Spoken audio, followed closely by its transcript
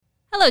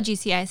Hello,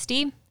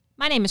 GCISD.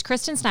 My name is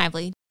Kristen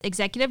Snively,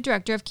 Executive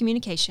Director of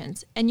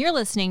Communications, and you're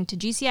listening to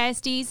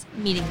GCISD's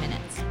Meeting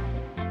Minutes.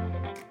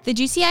 The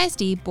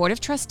GCISD Board of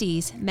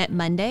Trustees met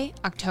Monday,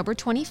 October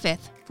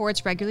 25th for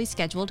its regularly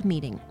scheduled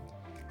meeting.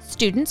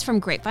 Students from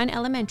Grapevine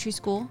Elementary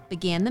School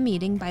began the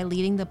meeting by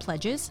leading the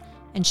pledges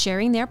and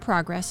sharing their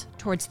progress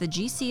towards the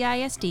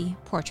GCISD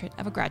Portrait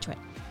of a Graduate.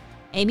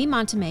 Amy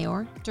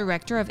Montemayor,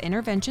 Director of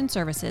Intervention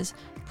Services,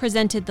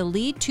 presented the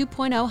LEAD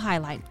 2.0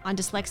 highlight on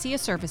dyslexia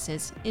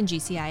services in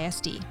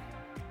GCISD.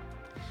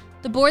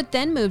 The board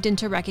then moved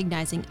into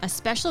recognizing a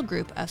special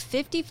group of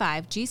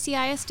 55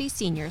 GCISD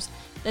seniors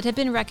that have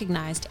been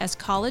recognized as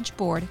College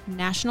Board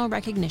National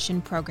Recognition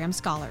Program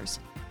Scholars.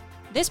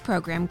 This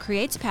program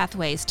creates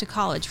pathways to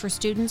college for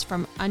students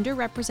from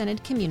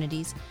underrepresented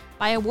communities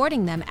by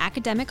awarding them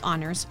academic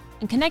honors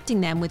and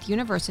connecting them with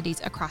universities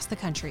across the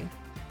country.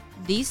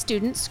 These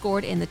students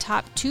scored in the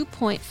top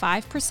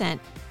 2.5%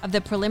 of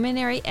the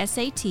preliminary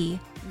SAT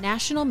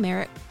National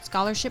Merit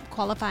Scholarship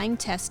Qualifying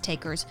Test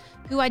takers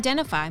who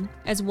identify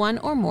as one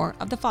or more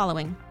of the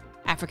following: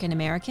 African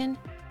American,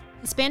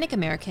 Hispanic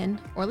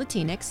American or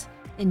Latinx,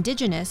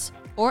 Indigenous,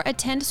 or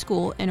attend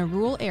school in a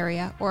rural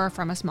area or are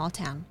from a small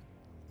town.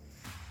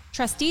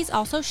 Trustees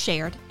also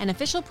shared an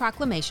official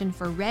proclamation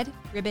for Red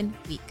Ribbon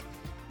Week.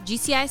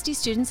 GCISD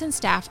students and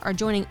staff are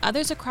joining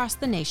others across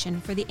the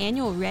nation for the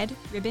annual Red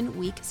Ribbon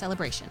Week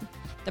celebration.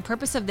 The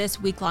purpose of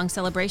this week-long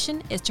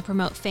celebration is to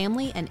promote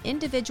family and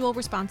individual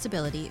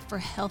responsibility for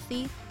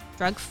healthy,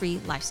 drug-free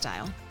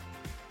lifestyle.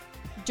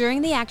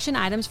 During the action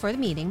items for the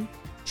meeting,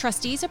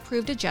 trustees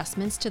approved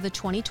adjustments to the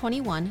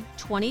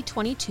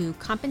 2021-2022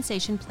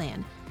 compensation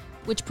plan,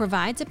 which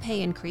provides a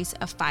pay increase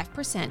of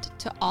 5%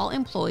 to all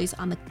employees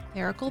on the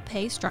clerical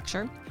pay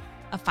structure,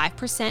 a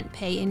 5%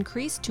 pay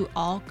increase to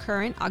all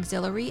current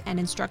auxiliary and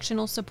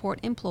instructional support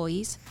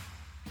employees,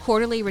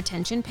 quarterly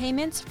retention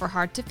payments for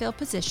hard-to-fill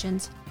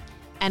positions,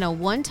 and a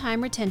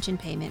one-time retention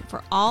payment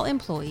for all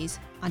employees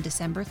on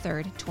December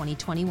 3rd,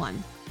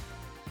 2021.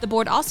 The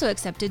board also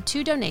accepted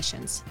two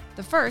donations.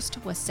 The first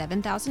was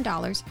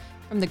 $7,000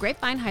 from the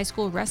Grapevine High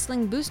School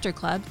Wrestling Booster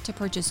Club to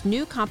purchase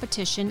new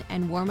competition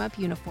and warm-up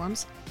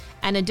uniforms,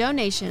 and a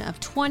donation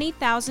of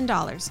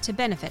 $20,000 to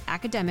benefit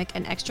academic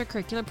and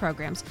extracurricular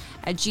programs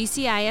at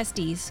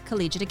GCISD's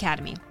Collegiate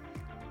Academy.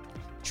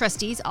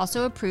 Trustees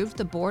also approved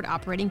the board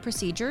operating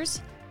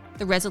procedures,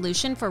 the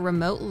resolution for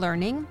remote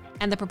learning,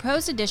 and the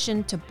proposed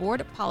addition to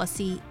board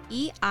policy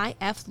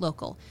EIF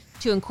Local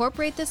to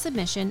incorporate the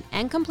submission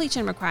and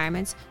completion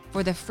requirements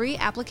for the free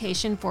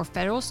application for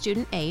federal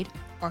student aid,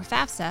 or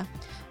FAFSA,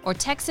 or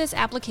Texas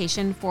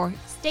application for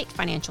state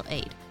financial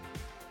aid.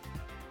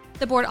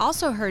 The board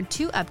also heard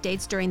two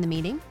updates during the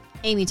meeting.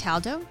 Amy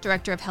Taldo,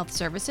 Director of Health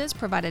Services,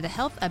 provided a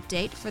health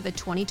update for the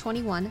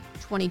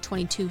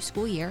 2021-2022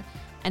 school year,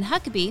 and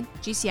Huckabee,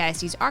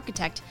 GCISD's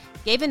architect,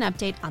 gave an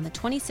update on the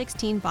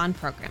 2016 bond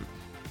program.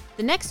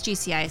 The next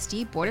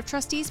GCISD Board of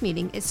Trustees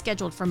meeting is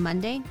scheduled for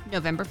Monday,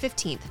 November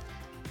 15th.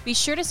 Be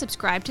sure to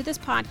subscribe to this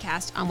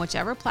podcast on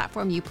whichever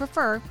platform you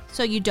prefer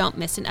so you don't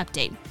miss an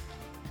update.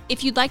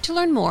 If you'd like to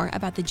learn more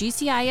about the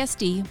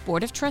GCISD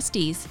Board of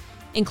Trustees,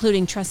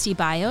 including trustee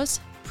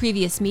bios,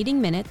 previous meeting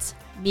minutes,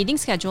 meeting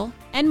schedule,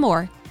 and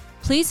more,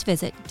 please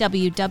visit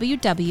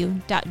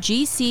www.gcisd.net.